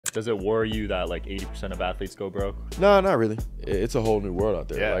Does it worry you that like 80% of athletes go broke? No, not really. It's a whole new world out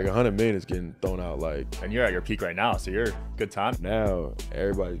there. Yeah. Like 100 million is getting thrown out. Like, And you're at your peak right now, so you're good time. now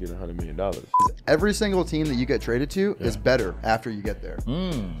everybody's getting $100 million. Every single team that you get traded to is better after you get there.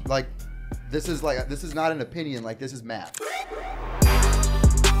 Like this is not an opinion. Like this is math.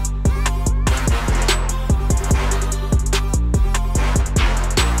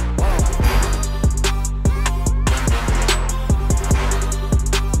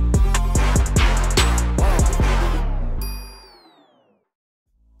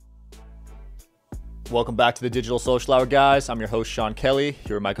 Welcome back to the Digital Social Hour, guys. I'm your host, Sean Kelly.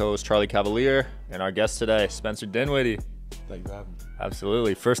 Here with my co-host, Charlie Cavalier, and our guest today, Spencer Dinwiddie. Thank you for having me.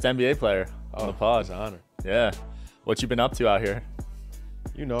 Absolutely. First NBA player on the pod. It's an honor. Yeah. What you been up to out here?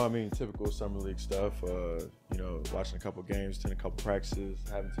 You know, I mean, typical summer league stuff. You know, watching a couple games, attending a couple practices,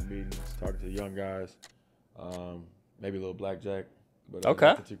 having some meetings, talking to the young guys. Maybe a little blackjack, but Okay.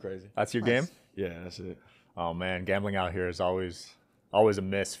 nothing too crazy. That's your game? Yeah, that's it. Oh, man. Gambling out here is always a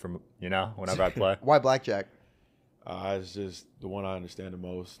miss from, whenever I play. Why blackjack? It's just the one I understand the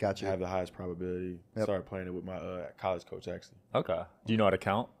most. Gotcha. Have the highest probability. Yep. Started playing it with my college coach, actually. Okay. Do you know how to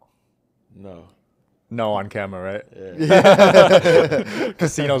count? No. No on camera, right? Yeah.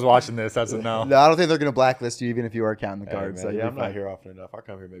 Casino's watching this. That's a no. No, I don't think they're gonna blacklist you even if you are counting the Hey, cards. man, so yeah, you'll I'm be not fine. here often enough. I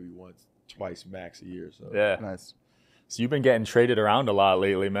come here maybe once, twice max a year. So Yeah. Nice. So you've been getting traded around a lot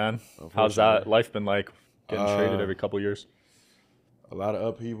lately, man. How's that Unfortunately. life been like, getting traded every couple years? a lot of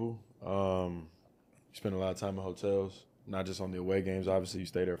upheaval. Spend a lot of time in hotels, not just on the away games. Obviously, you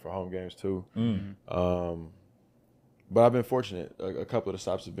stay there for home games too. But I've been fortunate. A couple of the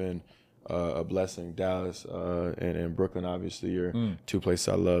stops have been a blessing. Dallas and Brooklyn, obviously, are two places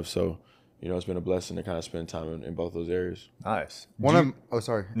I love. So, it's been a blessing to kind of spend time in both those areas. Nice. One of go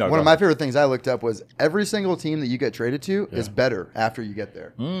my ahead. favorite things I looked up was every single team that you get traded to is better after you get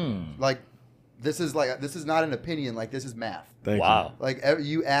there. Like this is not an opinion. Like this is math. Thank Wow. Like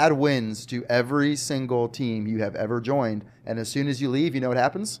you add wins to every single team you have ever joined, and as soon as you leave, you know what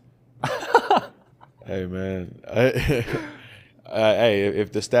happens? you. Hey, man. Hey,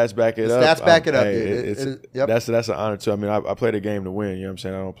 if the stats back it up. Stats back it up, hey, dude. Yep. That's an honor, too. I mean, I play the game to win. You know what I'm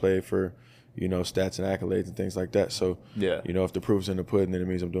saying? I don't play for, stats and accolades and things like that. So, Yeah. if the proof's in the pudding, then it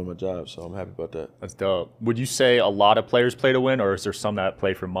means I'm doing my job. So I'm happy about that. That's dope. Would you say a lot of players play to win, or is there some that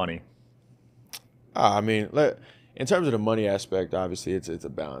play for money? I mean, in terms of the money aspect, obviously it's a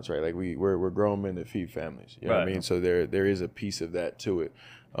balance, right? Like we're grown men that feed families. You know what I Right. mean? So there is a piece of that to it.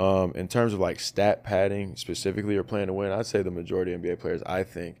 In terms of like stat padding specifically or playing to win, I'd say the majority of NBA players, I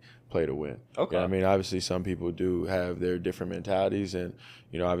think, play to win. Okay. You know what I mean, obviously some people do have their different mentalities, and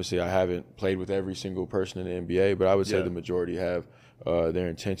obviously I haven't played with every single person in the NBA, but I would say Yeah. the majority have their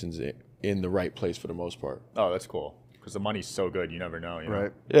intentions in the right place for the most part. Oh, that's cool. Because the money's so good, you never know. You know?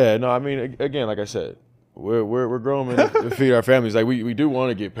 Right. Yeah, no, I mean, again, like I said, we're grown men to feed our families. Like we do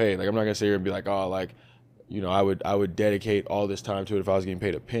want to get paid. Like I'm not gonna sit here and be like, oh, like, I would dedicate all this time to it if I was getting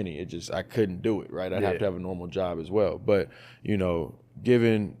paid a penny. It just I couldn't do it, right? I'd have to have a normal job as well. But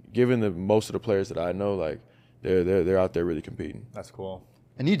given the most of the players that I know, like they're out there really competing. That's cool.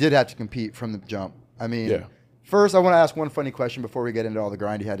 And you did have to compete from the jump. I mean, Yeah. First, I want to ask one funny question before we get into all the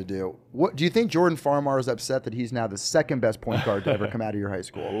grind you had to do. What do you think Jordan Farmar is upset that he's now the second best point guard to ever come out of your high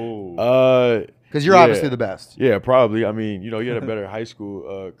school? Because you're obviously the best. Yeah, probably. I mean, he had a better high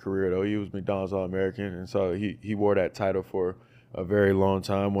school career though. He was McDonald's All-American, and so he wore that title for a very long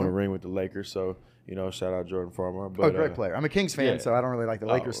time. Won a ring with the Lakers. So shout out Jordan Farmar. But, Great player. I'm a Kings fan, yeah. so I don't really like the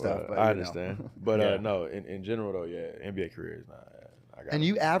Lakers stuff. But, I understand. But Yeah. no, in general though, yeah, NBA career is not. And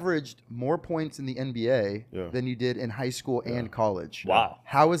you averaged more points in the NBA than you did in high school and college. Wow.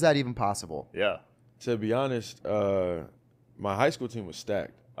 How is that even possible? Yeah. To be honest, my high school team was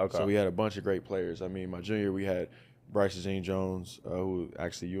stacked. Okay. So we had a bunch of great players. I mean, my junior year we had Bryce Jones, who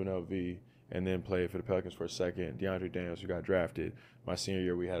actually UNLV, and then played for the Pelicans for a second. DeAndre Daniels, who got drafted. My senior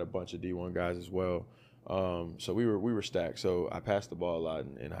year we had a bunch of D1 guys as well. So we were stacked. So I passed the ball a lot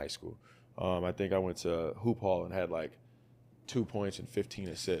in high school. I think I went to Hoop Hall and had like 2 points and 15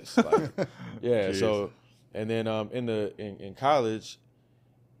 assists. Like, yeah. Jeez. So, and then in college,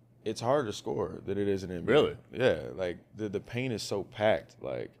 it's harder to score than it is in NBA. Really? Yeah. Like the paint is so packed.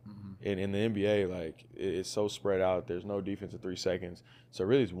 Like in the NBA, like it's so spread out. There's no defense in 3 seconds. So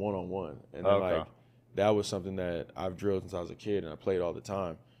really, it's 1-on-1. And then Okay. like that was something that I've drilled since I was a kid, and I played all the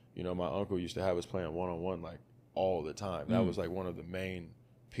time. My uncle used to have us playing 1-on-1 like all the time. That was like one of the main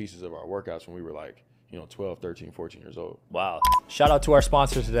pieces of our workouts when we were like 12, 13, 14 years old. Wow. Shout out to our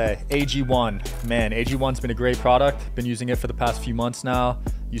sponsor today, AG1. Man, AG1's been a great product. Been using it for the past few months now.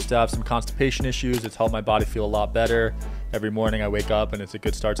 Used to have some constipation issues. It's helped my body feel a lot better. every morning I wake up and it's a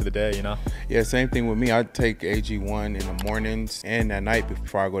good start to the day, you know? Yeah, same thing with me. I take AG1 in the mornings and at night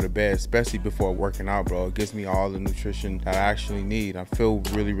before I go to bed, especially before working out, bro. It gives me all the nutrition that I actually need. I feel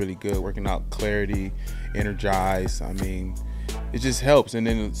really, really good working out, clarity, energized. I mean, it just helps, and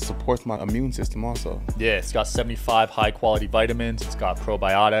then it supports my immune system also. Yeah, it's got 75 high-quality vitamins. It's got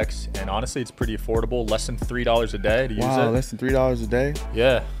probiotics, and honestly, it's pretty affordable. Less than $3 a day to use it. Wow, less than $3 a day?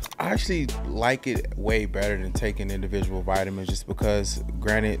 Yeah. I actually like it way better than taking individual vitamins, just because,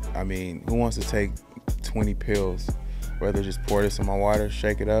 granted, I mean, who wants to take 20 pills? Rather just pour this in my water,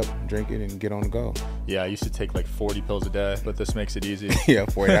 shake it up, drink it, and get on the go. Yeah, I used to take like 40 pills a day, but this makes it easy. Yeah,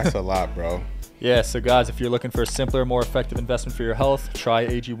 40, that's a lot, bro. Yeah, so guys, if you're looking for a simpler, more effective investment for your health, try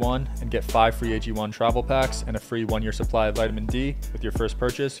AG1 and get 5 free AG1 travel packs and a free 1-year supply of vitamin D with your first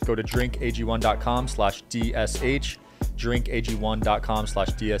purchase. Go to drinkag1.com/DSH,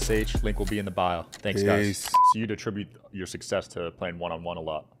 drinkag1.com/DSH. Link will be in the bio. Thanks, guys. Peace. So you'd attribute your success to playing one-on-one a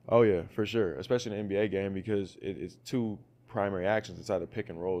lot. Oh yeah, for sure, especially in the NBA game, because it's two primary actions. It's either pick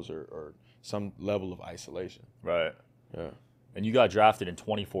and rolls or some level of isolation. Right. Yeah. And you got drafted in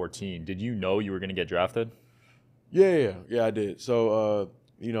 2014. Did you know you were going to get drafted? Yeah, I did. So,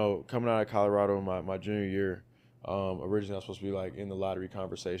 coming out of Colorado my junior year, originally I was supposed to be like in the lottery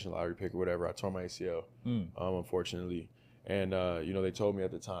conversation, lottery pick or whatever. I tore my ACL, unfortunately. And, they told me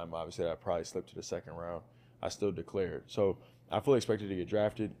at the time, obviously, that I probably slipped to the second round. I still declared. So I fully expected to get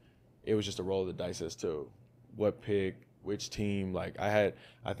drafted. It was just a roll of the dice as to what pick, which team. Like I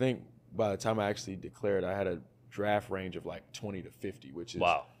think by the time I actually declared, I had a draft range of like 20 to 50, which is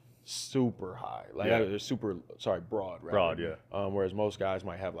super high. Like they're broad, right? Broad, yeah. Whereas most guys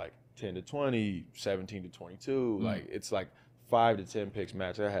might have like 10 to 20, 17 to 22. Like it's like 5 to 10 picks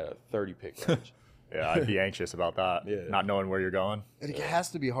max. I had a 30 pick range. Yeah, I'd be anxious about that. Yeah. Not knowing where you're going. It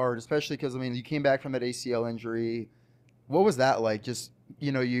has to be hard, especially because, I mean, you came back from that ACL injury. What was that like? Just,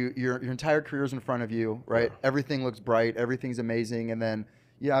 your entire career's in front of you, right? Yeah. Everything looks bright. Everything's amazing. And then,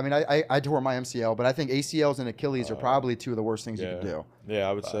 I mean, I tore my MCL, but I think ACLs and Achilles are probably two of the worst things you can do. Yeah,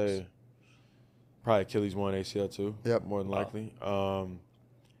 I would say probably Achilles 1, ACL 2. Yep. More than likely. I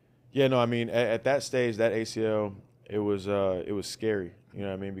mean, at that stage, that ACL, it was scary. You know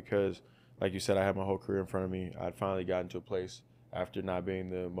what I mean? Because, like you said, I had my whole career in front of me. I'd finally gotten to a place after not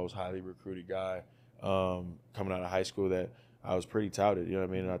being the most highly recruited guy coming out of high school that I was pretty touted. You know what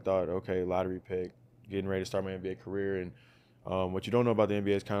I mean? And I thought, okay, lottery pick, getting ready to start my NBA career. And what you don't know about the NBA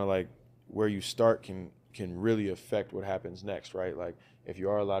is kind of like where you start can really affect what happens next, right? Like if you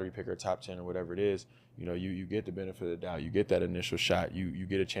are a lottery picker, top 10 or whatever it is, you get the benefit of the doubt. You get that initial shot. You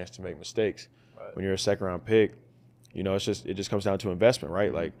get a chance to make mistakes. Right. When you're a second round pick, it just comes down to investment,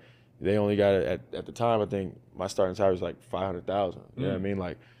 right? Like they only got it at the time. I think my starting salary was like $500,000. You know what I mean?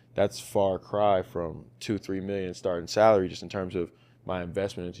 Like that's far cry from $2-3 million starting salary just in terms of my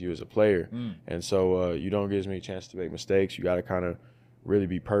investment into you as a player. And so you don't get as many chances to make mistakes. You got to kind of really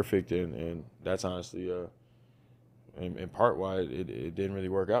be perfect, and that's honestly in part why it didn't really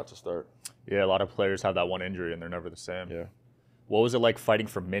work out to start. Yeah, a lot of players have that one injury and they're never the same. Yeah. What was it like fighting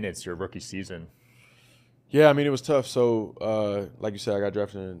for minutes your rookie season? Yeah, I mean, it was tough. So, like you said, I got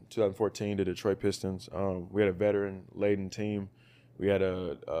drafted in 2014 to Detroit Pistons. We had a veteran-laden team. We had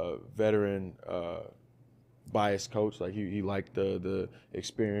a veteran biased coach. Like he liked the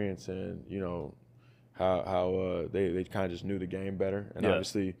experience and how they kind of just knew the game better. And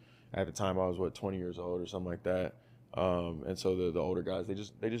obviously, at the time I was 20 years old or something like that. And so the older guys,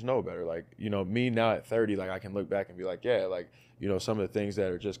 they just know better. Like me now at 30, like I can look back and be like, yeah, like some of the things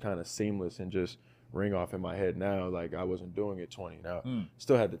that are just kind of seamless and just ring off in my head now, like I wasn't doing at 20. Now,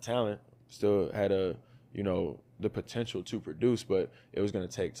 still had the talent, still had the potential to produce, but it was going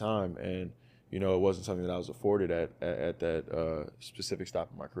to take time, and it wasn't something that I was afforded at that specific stop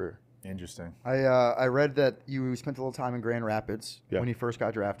in my career. Interesting. I read that you spent a little time in Grand Rapids when you first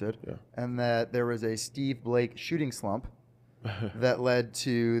got drafted, and that there was a Steve Blake shooting slump that led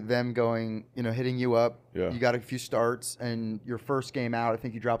to them going, hitting you up. You got a few starts, and your first game out, I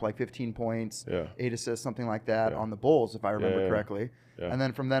think you dropped like 15 points, 8 assists, something like that on the Bulls, if I remember correctly. And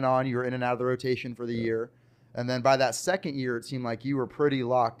then from then on, you were in and out of the rotation for the year. And then by that second year, it seemed like you were pretty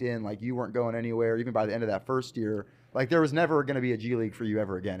locked in, like you weren't going anywhere. Even by the end of that first year, like there was never going to be a G League for you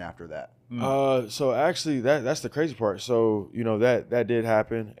ever again after that. So actually, that's the crazy part. So that did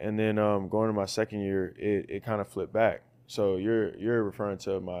happen, and then going to my second year, it kind of flipped back. So you're referring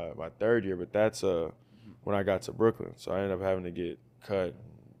to my third year, but that's when I got to Brooklyn. So I ended up having to get cut,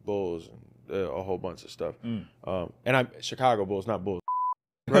 Bulls, and a whole bunch of stuff. And I'm Chicago Bulls, not Bulls.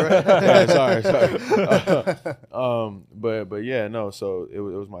 Right. Yeah, sorry. But yeah, no. So it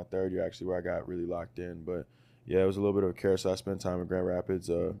was my third year actually where I got really locked in. But yeah, it was a little bit of a carousel. I spent time in Grand Rapids.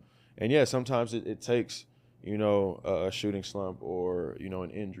 And yeah, sometimes it takes, you know, a shooting slump or, you know,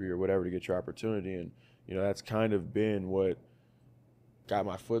 an injury or whatever to get your opportunity. And, you know, that's kind of been what got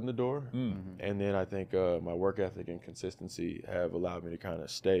my foot in the door. And then I think my work ethic and consistency have allowed me to kind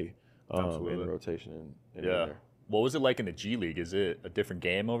of stay in the rotation. And yeah. What was it like in the G League? Is it a different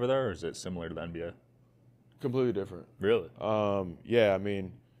game over there, or is it similar to the NBA? Completely different. Really? Yeah, I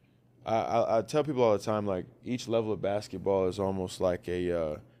mean, I tell people all the time, like, each level of basketball is almost like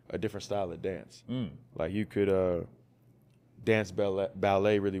a different style of dance. Like, you could dance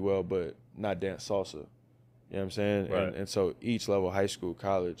ballet really well, but not dance salsa. You know what I'm saying? Right. And so each level, high school,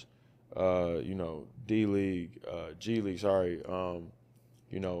 college, you know, D League, G League, sorry,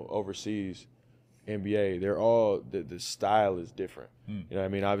 you know, overseas, NBA, they're all, the style is different. You know what I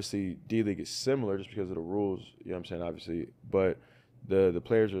mean? Obviously, D League is similar just because of the rules, you know what I'm saying, obviously. But the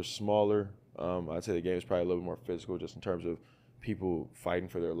players are smaller. I'd say the game is probably a little bit more physical just in terms of people fighting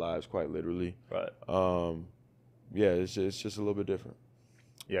for their lives, quite literally. Right. Yeah, it's just a little bit different.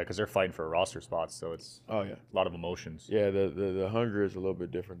 Yeah, because they're fighting for roster spots, so it's a lot of emotions. Yeah, the hunger is a little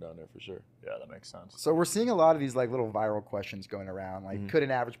bit different down there for sure. Yeah, that makes sense. So we're seeing a lot of these like little viral questions going around. Like, could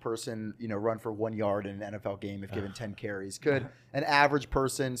an average person, you know, run for 1 yard in an NFL game if given 10 carries? Could an average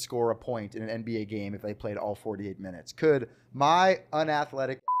person score a point in an NBA game if they played all 48 minutes? Could my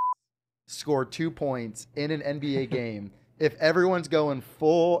unathletic score 2 points in an NBA game if everyone's going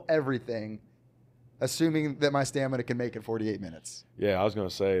full everything, assuming that my stamina can make it 48 minutes? Yeah, I was gonna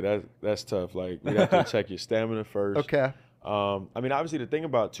say that's tough. Like, you have to check your stamina first. Okay. I mean, obviously, the thing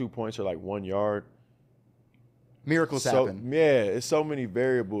about 2 points are like 1 yard. Miracles happen. Yeah, it's so many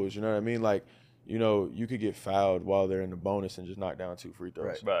variables. You know what I mean? Like, you know, you could get fouled while they're in the bonus and just knock down 2 free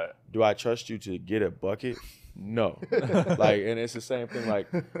throws. Right. Do I trust you to get a bucket? No. Like, and it's the same thing. Like,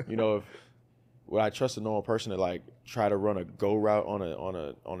 you know, would I trust a normal person to like try to run a go route on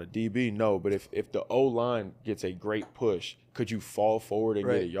a DB? No, but if the O line gets a great push, could you fall forward and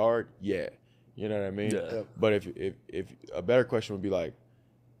get a yard? Yeah, you know what I mean. Yeah. But if a better question would be like,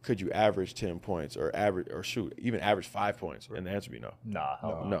 could you average 10 points or even average 5 points? And the answer would be no.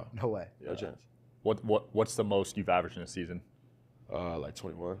 No way. No chance. What's the most you've averaged in a season? Like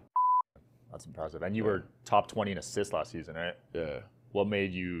 21. That's impressive. And you were top 20 in assists last season, right? Yeah. What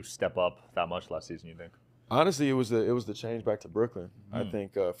made you step up that much last season, you think? Honestly, it was the change back to Brooklyn. I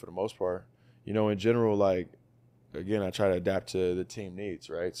think for the most part, you know, in general, like, again, I try to adapt to the team needs,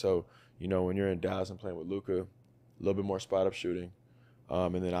 right? So, you know, when you're in Dallas and playing with Luka, a little bit more spot up shooting,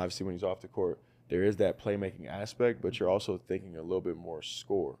 and then obviously when he's off the court, there is that playmaking aspect, but you're also thinking a little bit more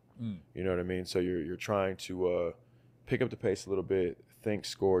score. You know what I mean? So you're trying to pick up the pace a little bit, think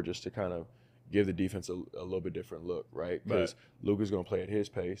score, just to kind of give the defense a little bit different look, right? Because Luka's going to play at his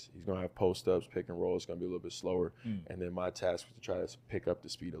pace. He's going to have post-ups, pick and roll. It's going to be a little bit slower. And then my task was to try to pick up the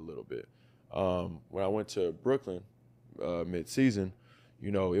speed a little bit. When I went to Brooklyn mid-season,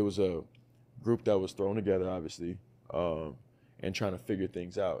 you know, it was a group that was thrown together, obviously, and trying to figure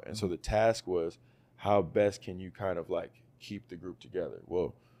things out. And so the task was, how best can you kind of, like, keep the group together?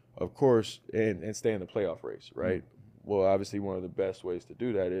 Well, of course, and stay in the playoff race, right? Well, obviously, one of the best ways to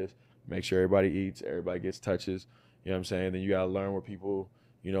do that is make sure everybody eats, everybody gets touches. You know what I'm saying? Then you got to learn where people,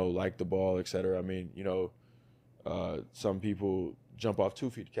 you know, like the ball, et cetera. I mean, you know, some people jump off 2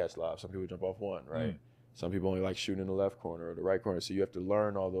 feet to catch lobs. Some people jump off 1, right? Some people only like shooting in the left corner or the right corner. So you have to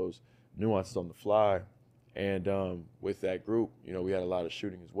learn all those nuances on the fly. And with that group, you know, we had a lot of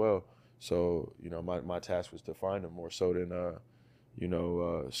shooting as well. So, you know, my task was to find them more so than, you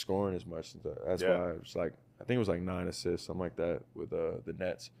know, scoring as much. That's why it was like, I think it was like 9 assists, something like that with the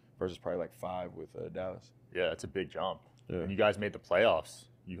Nets versus probably like 5 with Dallas. Yeah, it's a big jump. Yeah. And you guys made the playoffs.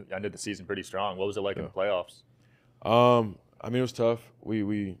 You ended the season pretty strong. What was it like in the playoffs? I mean, it was tough.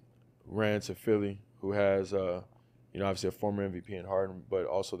 We ran to Philly, who has, you know, obviously a former MVP in Harden, but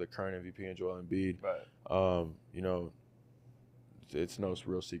also the current MVP in Joel Embiid. Right. You know, it's no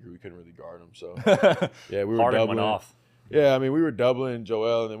real secret we couldn't really guard him. So, yeah, we were Harden doubling. went off. Yeah, I mean, we were doubling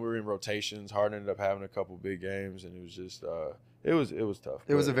Joel, and then we were in rotations. Harden ended up having a couple big games, and it was just it was tough.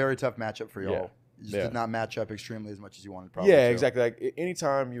 It was a very tough matchup for y'all. Yeah. You just did not match up extremely as much as you wanted, probably. Yeah, too. exactly. Like,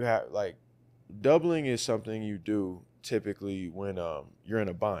 anytime you have, like, doubling is something you do typically when you're in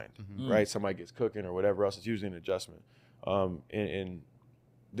a bind, right? Somebody gets cooking or whatever else. It's usually an adjustment. In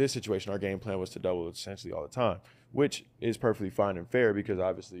this situation, our game plan was to double essentially all the time, which is perfectly fine and fair because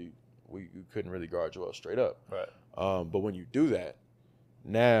obviously we couldn't really guard Joel straight up. Right. But when you do that,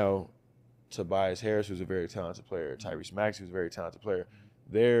 now Tobias Harris, who's a very talented player, Tyrese Maxey, who's a very talented player,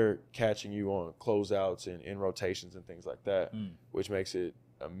 they're catching you on closeouts and in rotations and things like that, which makes it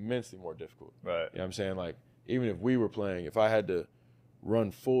immensely more difficult. Right. You know what I'm saying? Like, even if we were playing, if I had to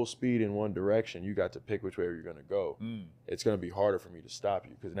run full speed in one direction, you got to pick which way you're going to go. It's going to be harder for me to stop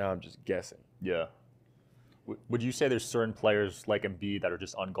you because now I'm just guessing. Yeah. Would you say there's certain players like Embiid that are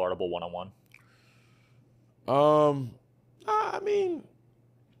just unguardable one-on-one? I mean,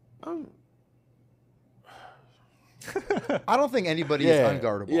 I don't think anybody is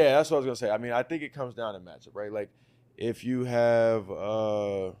unguardable. Yeah, that's what I was going to say. I mean, I think it comes down to matchup, right? Like, if you have,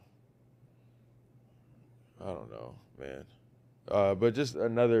 I don't know, man. But just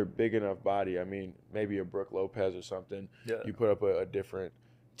another big enough body. I mean, maybe a Brook Lopez or something. Yeah. You put up a different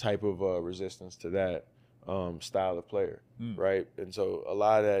type of resistance to that style of player, right? And so a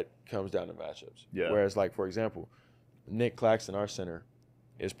lot of that comes down to matchups. Yeah. Whereas, like, for example, Nick Claxton, our center,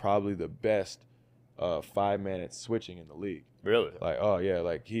 is probably the best 5-man at switching in the league. Really? Like, oh, yeah,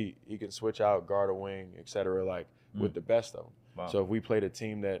 like he can switch out, guard a wing, et cetera, like with the best of them. Wow. So if we played a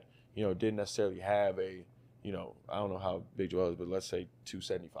team that, didn't necessarily have a, I don't know how big Joel is, but let's say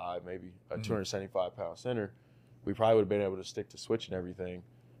 275, maybe a 275-pound center, we probably would have been able to stick to switching everything,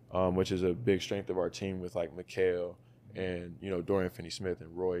 which is a big strength of our team with like Mikal and, Dorian Finney-Smith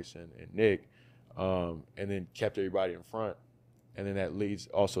and Royce and Nick, and then kept everybody in front. And then that leads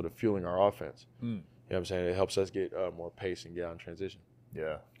also to fueling our offense. You know what I'm saying? It helps us get more pace and get on transition.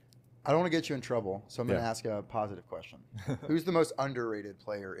 Yeah. I don't want to get you in trouble, so I'm going to ask a positive question. Who's the most underrated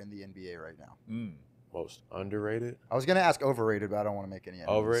player in the NBA right now? Most underrated? I was going to ask overrated, but I don't want to make any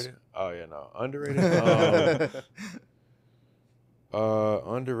enemies. Overrated? Oh, yeah, no. Underrated?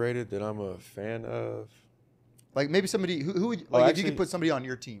 Underrated that I'm a fan of? Like maybe somebody, who would, like if you could put somebody on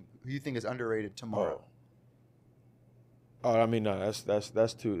your team who you think is underrated tomorrow. Oh, I mean, no,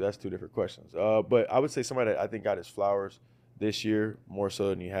 that's two different questions. But I would say somebody that I think got his flowers this year more so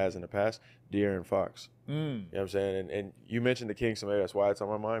than he has in the past, De'Aaron Fox. You know what I'm saying? And you mentioned the Kings, so maybe that's why it's on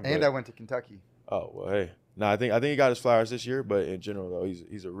my mind. And I went to Kentucky. Oh, well, hey. No, I think he got his flowers this year, but in general though,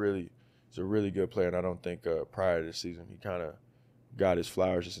 he's a really good player, and I don't think prior to this season he kind of got his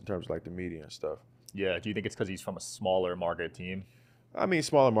flowers just in terms of like the media and stuff. Yeah. Do you think it's because he's from a smaller market team? I mean,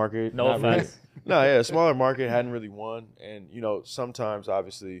 smaller market. No offense. Really. No, yeah, smaller market, hadn't really won. And, sometimes,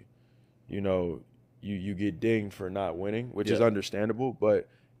 obviously, you get dinged for not winning, which is understandable, but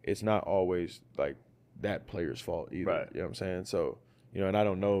it's not always, like, that player's fault either. Right. You know what I'm saying? So, and I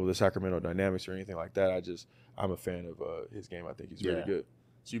don't know the Sacramento dynamics or anything like that. I'm a fan of his game. I think he's really good.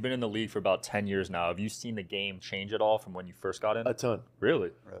 So you've been in the league for about 10 years now. Have you seen the game change at all from when you first got in? A ton.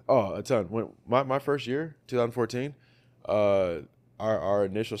 Really? Oh, a ton. When my first year, 2014, our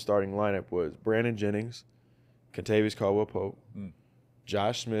initial starting lineup was Brandon Jennings, Kentavious Caldwell-Pope,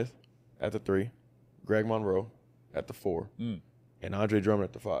 Josh Smith at the 3, Greg Monroe at the 4, and Andre Drummond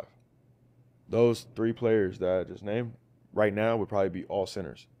at the 5. Those 3 players that I just named right now would probably be all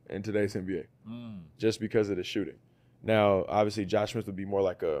centers in today's NBA, just because of the shooting. Now, obviously, Josh Smith would be more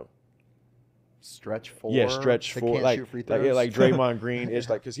like a stretch 4. Yeah, stretch 4, like Draymond Green-ish,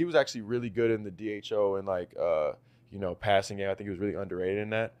 like because he was actually really good in the DHO and like passing game. I think he was really underrated in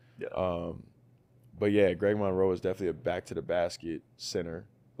that. Yeah. But yeah, Greg Monroe is definitely a back to the basket center,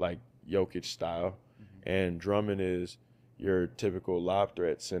 like Jokic style, and Drummond is your typical lob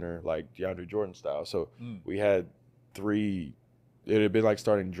threat center, like DeAndre Jordan style. So we had 3. It would have been like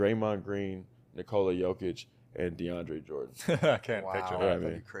starting Draymond Green, Nikola Jokic, and DeAndre Jordan. I can't picture that.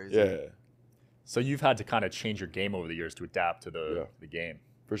 That'd be crazy. Yeah. So you've had to kind of change your game over the years to adapt to the game.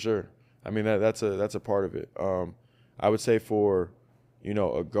 For sure. I mean that's a part of it. I would say for,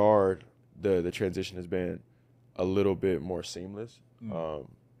 a guard, the transition has been a little bit more seamless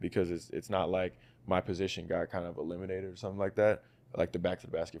because it's not like my position got kind of eliminated or something like that. Like the back to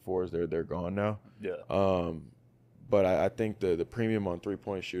the basket 4s, they're gone now. Yeah. But I think the premium on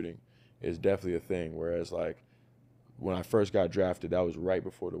 3-point shooting is definitely a thing. Whereas like when I first got drafted, that was right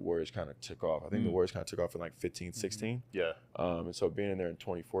before the Warriors kind of took off. I think the Warriors kind of took off in like 15, 16. Yeah. And so being in there in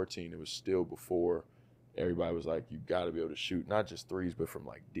 2014, it was still before everybody was like, you got to be able to shoot, not just threes, but from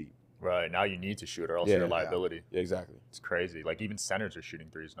like deep. Right. Now you need to shoot or else you're a liability. Yeah, exactly. It's crazy. Like even centers are shooting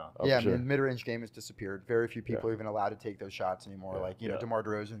threes now. Yeah, I mean, mid-range game has disappeared. Very few people are even allowed to take those shots anymore. Like, DeMar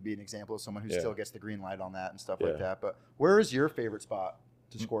DeRozan would be an example of someone who still gets the green light on that and stuff like that. But where is your favorite spot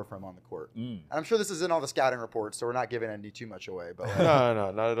to score from on the court? And I'm sure this is in all the scouting reports, so we're not giving any too much away. But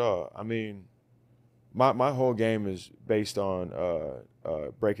no, not at all. I mean, my whole game is based on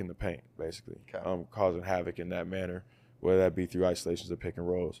breaking the paint, basically. Okay. Causing havoc in that manner, whether that be through isolations or pick and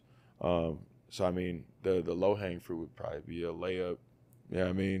rolls. So, I mean, the low-hanging fruit would probably be a layup. Yeah,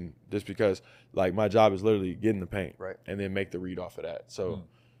 I mean, just because, like, my job is literally get in the paint and then make the read off of that. So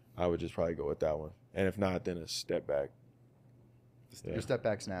I would just probably go with that one. And if not, then a step back. Your step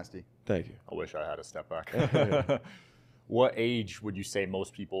back's nasty. Thank you. I wish I had a step back. What age would you say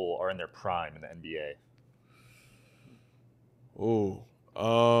most people are in their prime in the NBA?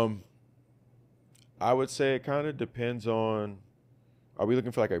 I would say it kind of depends on, are we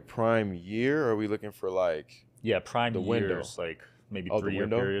looking for like a prime year, or are we looking for like prime the years, window? like maybe the 3-year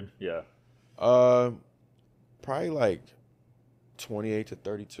window? period? Yeah. Probably like 28 to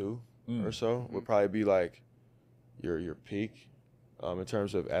 32 or so would probably be like your peak, in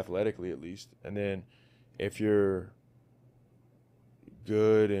terms of athletically at least. And then if you're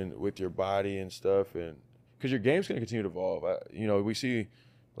good and with your body and stuff, and because your game's going to continue to evolve. We see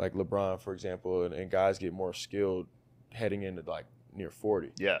like LeBron, for example, and guys get more skilled heading into like near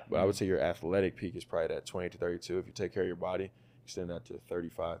 40. Yeah. But I would say your athletic peak is probably at 28 to 32. If you take care of your body, extend that to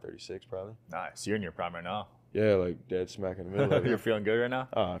 35, 36 probably. Nice. You're in your prime right now. Yeah, like dead smack in the middle of it. You're feeling good right now?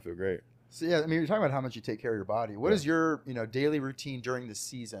 Oh, I feel great. So yeah, I mean, you're talking about how much you take care of your body. What does your daily routine during the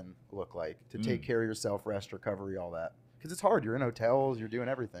season look like to take care of yourself, rest, recovery, all that? Because it's hard. You're in hotels. You're doing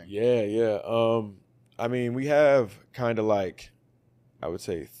everything. Yeah. I mean, we have kind of like, I would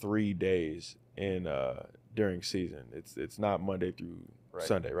say 3 days in during season. It's not Monday through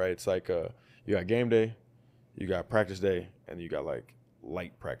Sunday, right? It's like you got game day, you got practice day, and you got like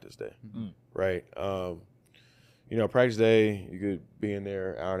light practice day, right? Practice day, you could be in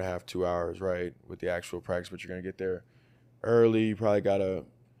there hour and a half, 2 hours, right, with the actual practice, but you're gonna get there early. You probably got a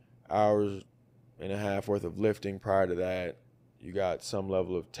hours and a half worth of lifting prior to that. You got some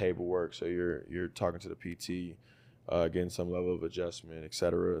level of table work, so you're talking to the PT, getting some level of adjustment, et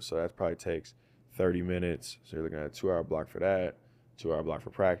cetera. So that probably takes 30 minutes. So you're looking at a 2-hour block for that, 2-hour block for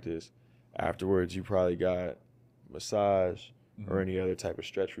practice. Afterwards, you probably got massage or any other type of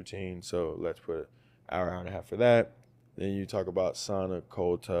stretch routine. So let's put an hour and a half for that. Then you talk about sauna,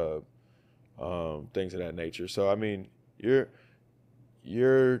 cold tub, things of that nature. So I mean, you're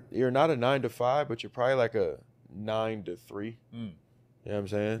not a 9 to 5, but you're probably like a 9 to 3. You know what I'm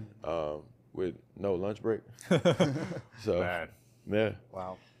saying? With no lunch break. So, Man. Yeah.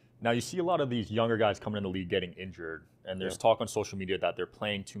 Wow. Now, you see a lot of these younger guys coming in the league getting injured, and there's talk on social media that they're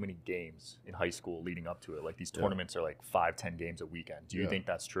playing too many games in high school leading up to it. Like, these tournaments are like 5-10 games a weekend. Do you think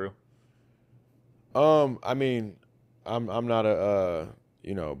that's true? I mean, I'm not a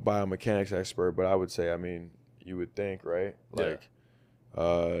biomechanics expert, but I would say, I mean, you would think, right? Like,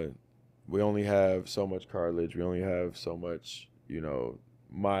 we only have so much cartilage, we only have so much,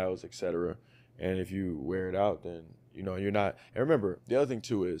 miles, etc. And if you wear it out, then you're not. And remember, the other thing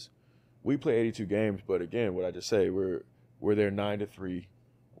too is, we play 82 games, but again, what I just say, we're there 9 to 3.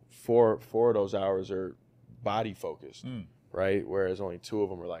 Four of those hours are body focused, right? Whereas only 2 of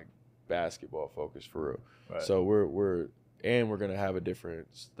them are like basketball focused for real. Right. So we're gonna have a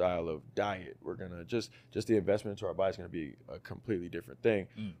different style of diet. We're gonna just the investment into our body is gonna be a completely different thing.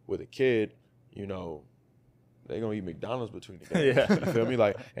 With a kid, they're gonna eat McDonald's between the games. Yeah. You feel me?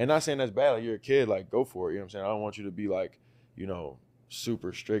 Like, and not saying that's bad. Like, you're a kid, like, go for it. You know what I'm saying? I don't want you to be like,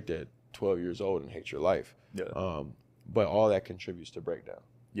 super strict at 12 years old and hate your life. Yeah. But all that contributes to breakdown.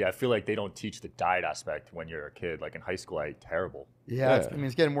 Yeah, I feel like they don't teach the diet aspect when you're a kid. Like in high school, I ate terrible. Yeah,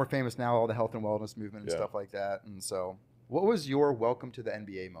 it's getting more famous now, all the health and wellness movement and stuff like that. And so, what was your welcome to the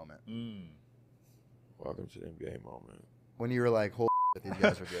NBA moment? Welcome to the NBA moment. When you were like, holy shit, these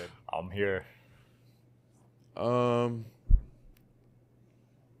guys are good. I'm here. I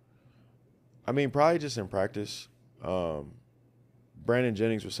mean, probably just in practice. Brandon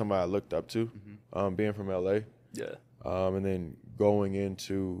Jennings was somebody I looked up to, being from LA. Yeah. And then going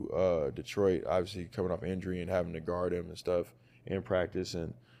into Detroit, obviously coming off injury and having to guard him and stuff in practice.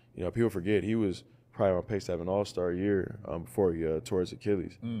 And, people forget he was probably on pace to have an all-star year before he tore his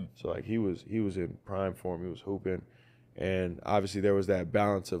Achilles. So, like, he was in prime form. He was hooping. And obviously there was that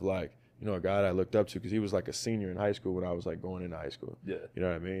balance of, like, a guy that I looked up to, because he was like a senior in high school when I was like going into high school. Yeah. You know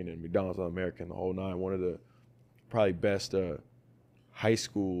what I mean? And McDonald's All-American, the whole nine. One of the probably best high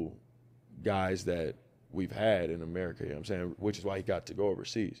school guys that we've had in America, you know what I'm saying? Which is why he got to go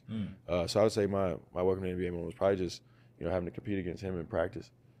overseas. So I would say my welcome to the NBA moment was probably just, having to compete against him in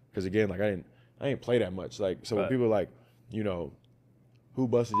practice. Because again, like, I didn't play that much. Like, so when people are like, who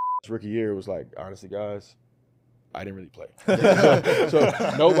busted your rookie year, it was like, honestly, guys, I didn't really play. So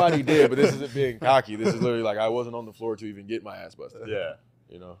nobody did, but this isn't being cocky. This is literally like, I wasn't on the floor to even get my ass busted. Yeah.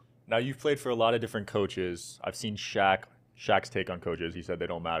 Now, you've played for a lot of different coaches. I've seen Shaq's take on coaches. He said they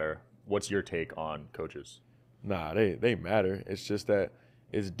don't matter. What's your take on coaches? Nah, they matter. It's just that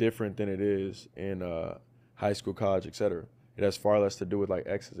it's different than it is in high school, college, et cetera. It has far less to do with like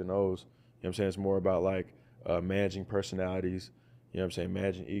X's and O's. You know what I'm saying? It's more about like managing personalities. You know what I'm saying?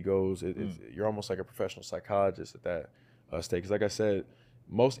 Managing egos. You're almost like a professional psychologist at that. stay. Because like I said,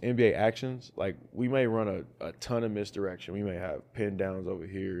 most NBA actions, like we may run a ton of misdirection. We may have pin downs over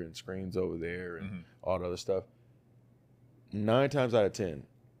here and screens over there and all the other stuff. 9 times out of 10,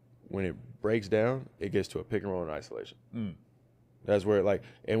 when it breaks down, it gets to a pick and roll in isolation. That's where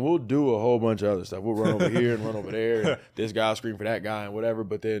and we'll do a whole bunch of other stuff. We'll run over here and run over there, and this guy will scream for that guy and whatever,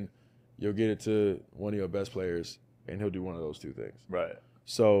 but then you'll get it to one of your best players, and he'll do one of those two things. Right.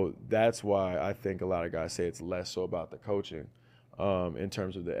 So that's why I think a lot of guys say it's less so about the coaching in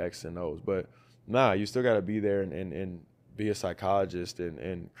terms of the X and O's. But, you still got to be there and be a psychologist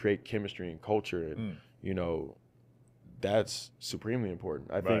and create chemistry and culture. And, that's supremely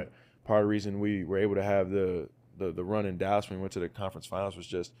important. I think part of the reason we were able to have the run in Dallas when we went to the conference finals was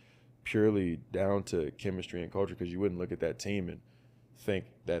just purely down to chemistry and culture, because you wouldn't look at that team and think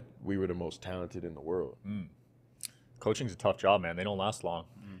that we were the most talented in the world. Coaching's a tough job, man. They don't last long.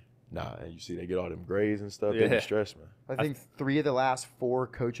 And you see they get all them grades and stuff. They be stressed, man. I think 3 of the last 4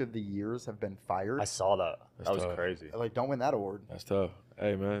 Coach of the Years have been fired. I saw that. That was tough. crazy. Don't win that award. That's tough.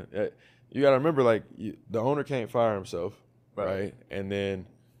 Hey, man, you got to remember, the owner can't fire himself, right? And then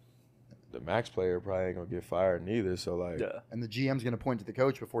the max player probably ain't going to get fired neither. So, And the GM's going to point to the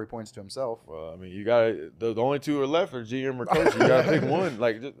coach before he points to himself. Well, I mean, you got the only 2 are left are GM or coach. You got to pick one.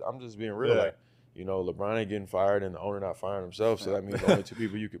 I'm just being real. LeBron ain't getting fired and the owner not firing himself. So that means the only 2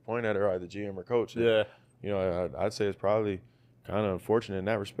 people you could point at are either GM or coach. And, I'd say it's probably kind of unfortunate in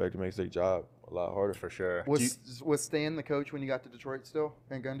that respect. It makes their job a lot harder. For sure. Was Stan the coach when you got to Detroit still,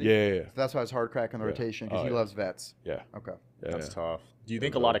 Van Gundy? Yeah. So that's why it's hard cracking the rotation, because he loves vets. Yeah. Okay. Yeah, that's tough. Do you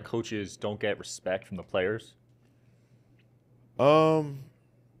think a lot of coaches don't get respect from the players? I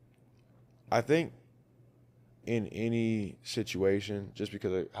think in any situation, just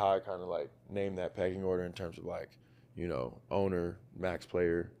because of how I kind of name that pecking order in terms of owner, max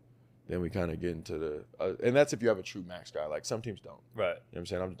player, then we kind of get into the and that's if you have a true max guy. Some teams don't. Right. You know what I'm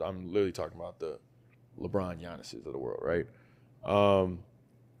saying? I'm literally talking about the LeBron Giannis's of the world, right?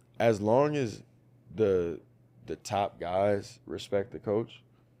 As long as the top guys respect the coach,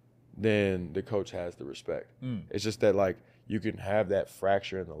 then the coach has the respect. It's just that you can have that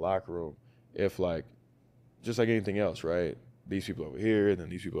fracture in the locker room if just like anything else, right? These people over here, and then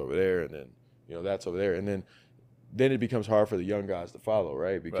these people over there, and then that's over there, and then it becomes hard for the young guys to follow,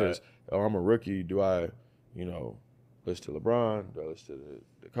 right? Because I'm a rookie. Do I, listen to LeBron? Do I listen to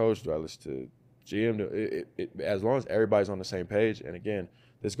the coach? Do I listen to GM? As long as everybody's on the same page, and again,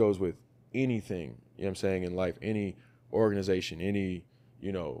 this goes with anything, you know what I'm saying, in life, any organization, any,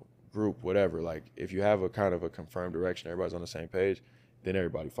 group, whatever. If you have a kind of a confirmed direction, everybody's on the same page, then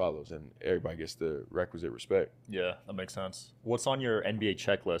everybody follows and everybody gets the requisite respect. Yeah, that makes sense. What's on your NBA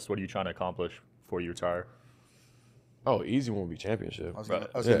checklist? What are you trying to accomplish before you retire? Oh, easy one would be championship. I was going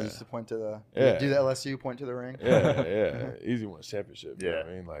to just point to do the LSU, point to the ring. Yeah. Easy one is championship. Yeah. You know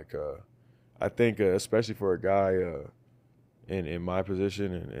what I mean? I think especially for a guy in my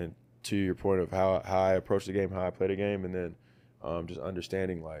position and to your point of how I approach the game, how I play the game, and then just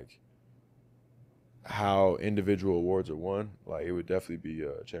understanding how individual awards are won, it would definitely be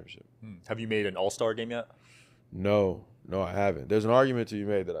a championship. Have you made an all-star game yet? No, I haven't. There's an argument to be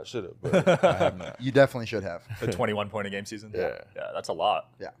made that I should have, but I have not. You definitely should have. A 21-point-a-game season? Yeah, that's a lot.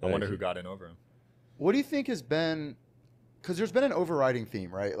 Yeah. I wonder who got in over him. What do you think has been – because there's been an overriding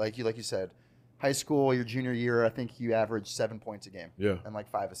theme, right? Like you said, high school, your junior year, I think you averaged 7 points a game. Yeah. And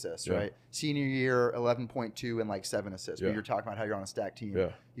 5 assists, right? Senior year, 11.2 and 7 assists. Yeah. But you're talking about how you're on a stacked team. Yeah.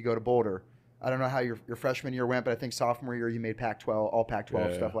 You go to Boulder. I don't know how your freshman year went, but I think sophomore year you made Pac-12, all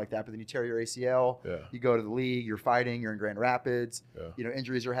Pac-12 stuff like that. But then you tear your ACL. Yeah. You go to the league. You're fighting. You're in Grand Rapids. Yeah.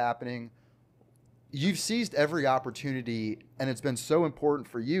 Injuries are happening. You've seized every opportunity, and it's been so important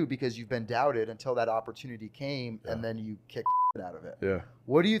for you because you've been doubted until that opportunity came, and then you kicked out of it. Yeah.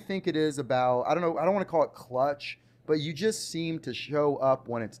 What do you think it is about? I don't know. I don't want to call it clutch, but you just seem to show up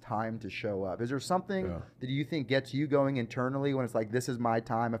when it's time to show up. Is there something that you think gets you going internally when it's this is my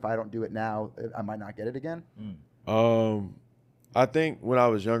time? If I don't do it now, I might not get it again? I think when I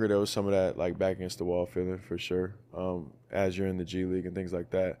was younger, there was some of that back against the wall feeling for sure. As you're in the G League and things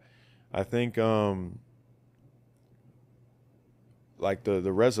like that. I think the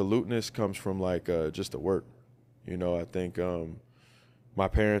resoluteness comes from just the work. I think my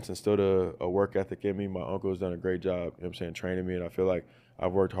parents instilled a work ethic in me. My uncle's done a great job, training me, and I feel like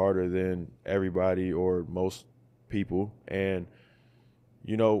I've worked harder than everybody or most people. And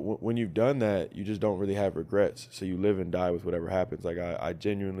when you've done that, you just don't really have regrets. So you live and die with whatever happens. I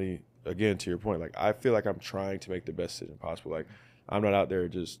genuinely, again, to your point, I feel like I'm trying to make the best decision possible. I'm not out there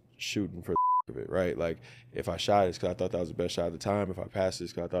just shooting for the of it, right? If I shot, it's because I thought that was the best shot at the time. If I passed,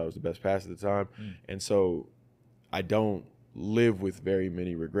 it's because I thought it was the best pass at the time. And so I don't live with very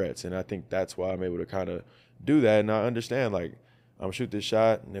many regrets. And I think that's why I'm able to kind of do that. And I understand, like, I'm gonna shoot this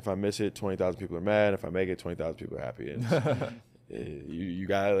shot, and if I miss it, 20,000 people are mad. If I make it, 20,000 people are happy. And you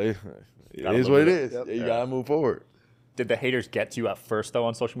gotta, it is what it is. Yep. You gotta move forward. Did the haters get to you at first though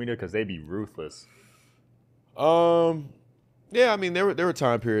on social media? Because they'd be ruthless. Yeah, I mean, there were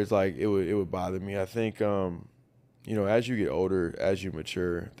time periods like it would bother me. I think, you know, as you get older, as you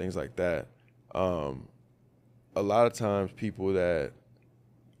mature, things like that. A lot of times, people that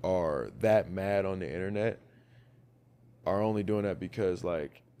are that mad on the internet are only doing that because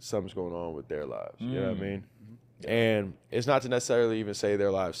like something's going on with their lives. You know what I mean? Yeah. And it's not to necessarily even say their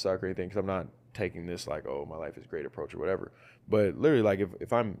lives suck or anything, because I'm not taking this like, oh, my life is great approach or whatever. But literally, like,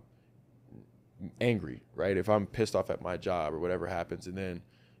 if I'm angry, right? If I'm pissed off at my job or whatever happens, and then,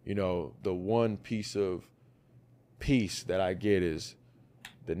 you know, the one piece of peace that I get is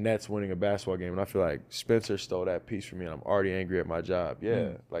the Nets winning a basketball game, and I feel like Spencer stole that piece from me, and I'm already angry at my job.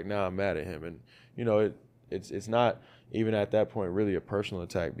 Yeah, like now I'm mad at him, and you know, it's not even at that point really a personal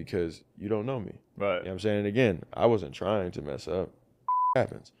attack because you don't know me. Right. You know what I'm saying? And again, I wasn't trying to mess up.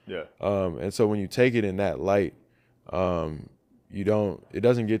 Happens. Yeah. And so when you take it in that light, it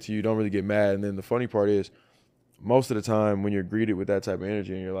doesn't get to you, you don't really get mad. And then the funny part is, most of the time when you're greeted with that type of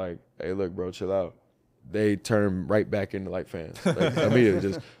energy and you're like, hey, look, bro, chill out, they turn right back into like fans. Like, immediately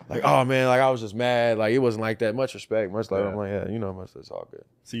just like, oh man, like I was just mad. Like it wasn't like that. Much respect, much love. I'm like, yeah, you know, much, that's all good.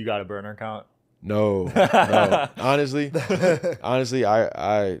 So you got a burner account? No. Honestly,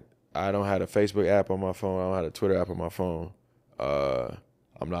 I don't have a Facebook app on my phone. I don't have a Twitter app on my phone.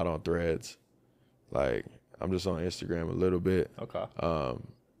 I'm not on Threads. Like, I'm just on Instagram a little bit. Okay.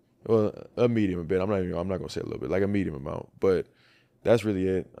 Well, a medium bit. I'm not gonna say a little bit, like a medium amount. But that's really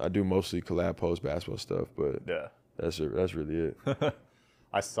it. I do mostly collab post basketball stuff, but yeah, that's really it.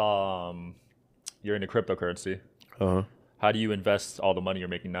 I saw you're into cryptocurrency. Uh-huh. How do you invest all the money you're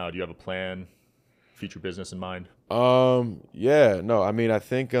making now? Do you have a plan, future business in mind? Yeah, no. I mean, I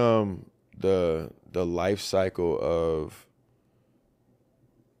think the life cycle of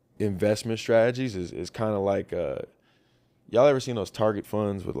investment strategies is kind of like y'all ever seen those target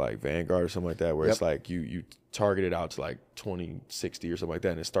funds with like Vanguard or something like that, where it's like you target it out to like 2060 or something like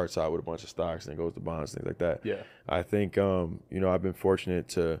that, and it starts out with a bunch of stocks and then goes to bonds, things like that. Yeah. I think you know, I've been fortunate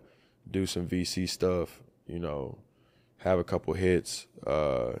to do some VC stuff, you know, have a couple hits,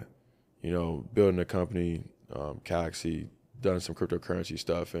 you know, building a company, Galaxy, done some cryptocurrency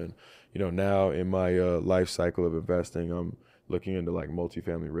stuff, and you know, now in my life cycle of investing, I'm looking into like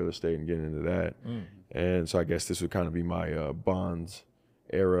multifamily real estate and getting into that. And so I guess this would kind of be my bonds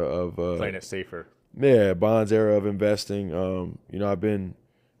era of playing it safer. Yeah, bonds era of investing. You know, I've been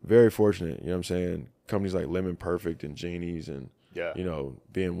very fortunate, you know what I'm saying? Companies like Lemon Perfect and Genie's and you know,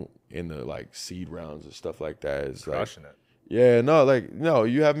 being in the like seed rounds and stuff like that is crushing like, it. Yeah, no,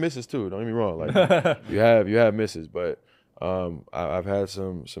 you have misses too. Don't get me wrong. Like you have misses, but I've had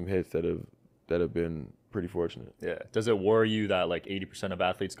some hits that have been pretty fortunate. Yeah. Does it worry you that like 80% of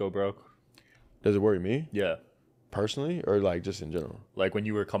athletes go broke? Does it worry me? Yeah. Personally, or like just in general? Like when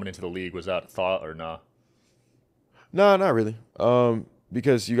you were coming into the league, was that a thought or nah? No, not really.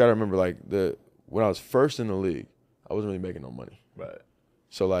 Because you got to remember, like when I was first in the league, I wasn't really making no money. Right.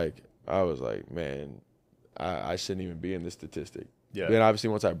 So like I was like, man, I shouldn't even be in this statistic. Yeah. Then obviously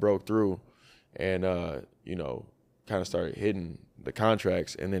once I broke through, and you know, kind of started hitting the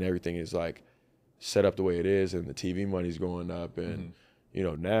contracts, and then everything is like set up the way it is, and the TV money's going up, and you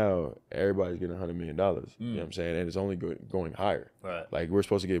know, now everybody's getting $100 million. You know what I'm saying? And it's only going higher. Right. Like we're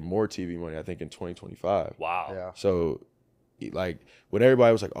supposed to get more TV money, I think, in 2025. Wow. Yeah. So, like when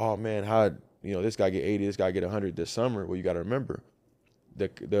everybody was like, "Oh man, how you know this guy get 80, this guy get 100 this summer?" Well, you got to remember, the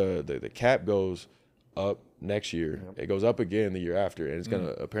cap goes up next year. It goes up again the year after, and it's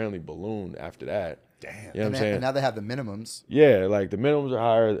gonna apparently balloon after that. Damn. You know what I'm saying? And now they have the minimums. Yeah, like the minimums are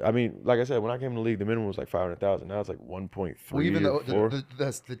higher. I mean, like I said, when I came in the league, the minimum was like 500,000. Now it's like 1.3. Well, even though or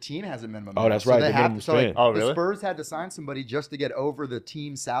the team has a minimum. Oh, now. that's So right. they The have minimum to, so like, spend. Oh, really? The Spurs had to sign somebody just to get over the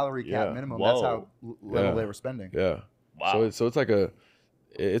team salary cap Yeah. minimum. Whoa. That's how little they were spending. Yeah. Wow. So it's like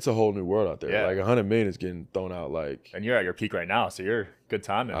it's a whole new world out there. Yeah. Like 100 million is getting thrown out like. And you're at your peak right now, so you're good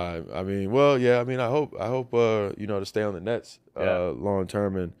timing. I mean, well, yeah. I mean, I hope you know, to stay on the Nets long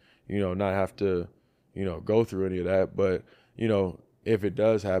term, and you know, not have to, you know, go through any of that. But you know, if it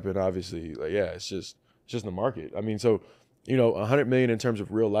does happen, obviously, like it's just the market. I mean, so you know, 100 million in terms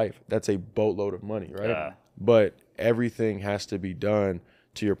of real life, that's a boatload of money, right? Yeah. But everything has to be done,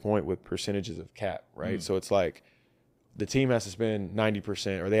 to your point, with percentages of cap, right? So it's like the team has to spend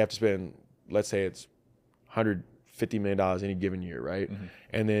 90%, or they have to spend, let's say it's $150 million any given year, right?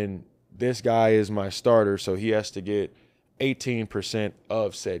 And then this guy is my starter, so he has to get 18%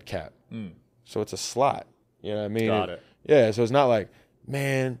 of said cap. So it's a slot. You know what I mean? Got it. Yeah, so it's not like,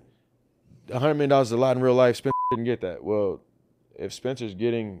 man, $100 million is a lot in real life. Spencer didn't get that. Well, if Spencer's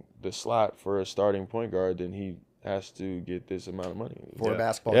getting the slot for a starting point guard, then he has to get this amount of money for a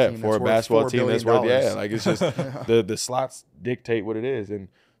basketball team. For a basketball team that's worth, like it's just the slots dictate what it is, and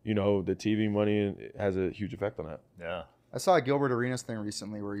you know the TV money has a huge effect on that. Yeah, I saw a Gilbert Arenas thing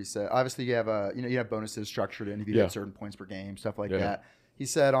recently where he said, obviously you have you have bonuses structured in if you get certain points per game, stuff like that. He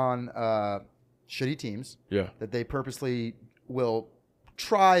said on shitty teams, that they purposely will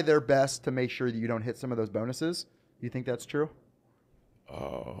try their best to make sure that you don't hit some of those bonuses. Do you think that's true?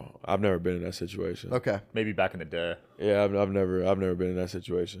 Oh, I've never been in that situation. Okay, maybe back in the day. Yeah, I've never been in that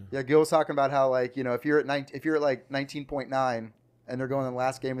situation. Yeah, Gil was talking about how like if you're at if you're at like 19.9 and they're going in the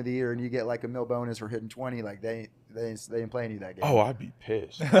last game of the year and you get like a mil bonus for hitting 20, like they ain't playing you that game. Oh, I'd be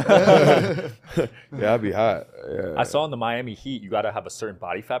pissed. Yeah, I'd be hot. Yeah. I saw in the Miami Heat you got to have a certain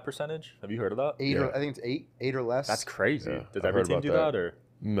body fat percentage. Have you heard of that? I think it's eight or less. That's crazy. Yeah, Does every team do that or?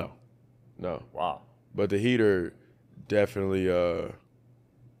 No. Wow. But the Heat are definitely.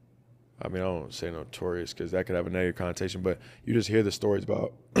 I mean, I don't say notorious because that could have a negative connotation, but you just hear the stories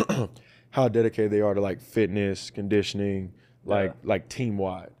about how dedicated they are to like fitness, conditioning, like team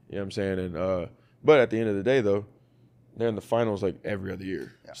wide. You know what I'm saying? And but at the end of the day, though, they're in the finals like every other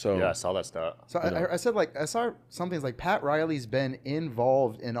year. Yeah. So yeah, I saw that stat. So I saw something like Pat Riley's been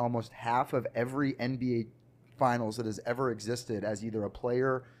involved in almost half of every NBA finals that has ever existed as either a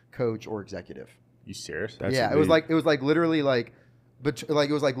player, coach, or executive. You serious? That's it was like literally like. But it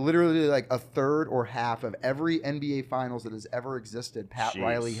was like literally like a third or half of every NBA finals that has ever existed. Pat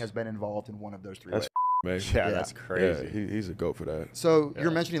Riley has been involved in one of those three. That's yeah, that's crazy. Yeah, he's a goat for that. So you're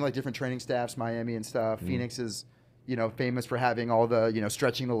mentioning like different training staffs, Miami and stuff. Phoenix is, famous for having all the,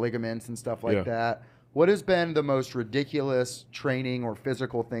 stretching the ligaments and stuff like that. What has been the most ridiculous training or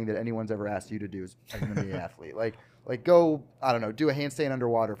physical thing that anyone's ever asked you to do as an NBA athlete? Like go, I don't know, do a handstand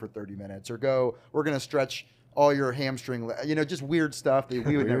underwater for 30 minutes, or go, we're gonna stretch all your hamstring, just weird stuff that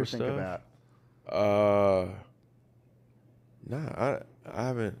we would never think about. Nah, I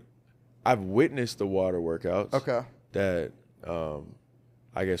haven't. I've witnessed the water workouts. Okay. That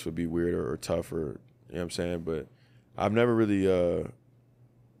I guess would be weird or tough, or you know what I'm saying, but I've never really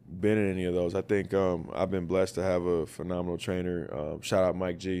been in any of those. I think I've been blessed to have a phenomenal trainer. Shout out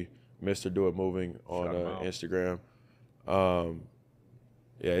Mike G, Mr. Do It Moving on Instagram.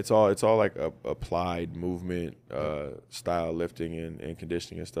 Yeah, it's all like applied movement, style lifting and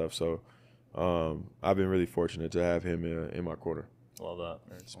conditioning and stuff. So I've been really fortunate to have him in my corner. Love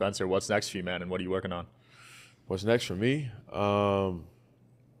that. Spencer, what's next for you, man, and what are you working on? What's next for me? Well,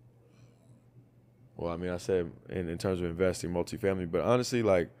 I mean, I said in terms of investing multifamily, but honestly,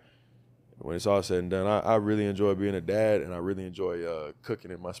 like when it's all said and done, I really enjoy being a dad, and I really enjoy cooking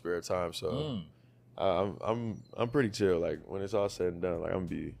in my spare time. So. I'm pretty chill. Like when it's all said and done, like I'm gonna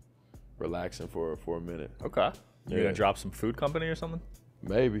be relaxing for a minute. Okay. You gonna drop some food company or something?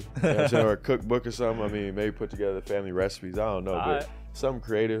 Maybe. You know what I'm saying? Or a cookbook or something. I mean, maybe put together family recipes. I don't know, but something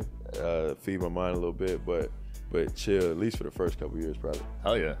creative, feed my mind a little bit, but chill at least for the first couple of years probably.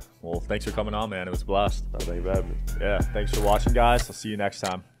 Hell yeah. Well, thanks for coming on, man. It was a blast. Thank you for having me. Yeah. Thanks for watching, guys. I'll see you next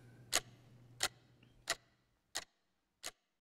time.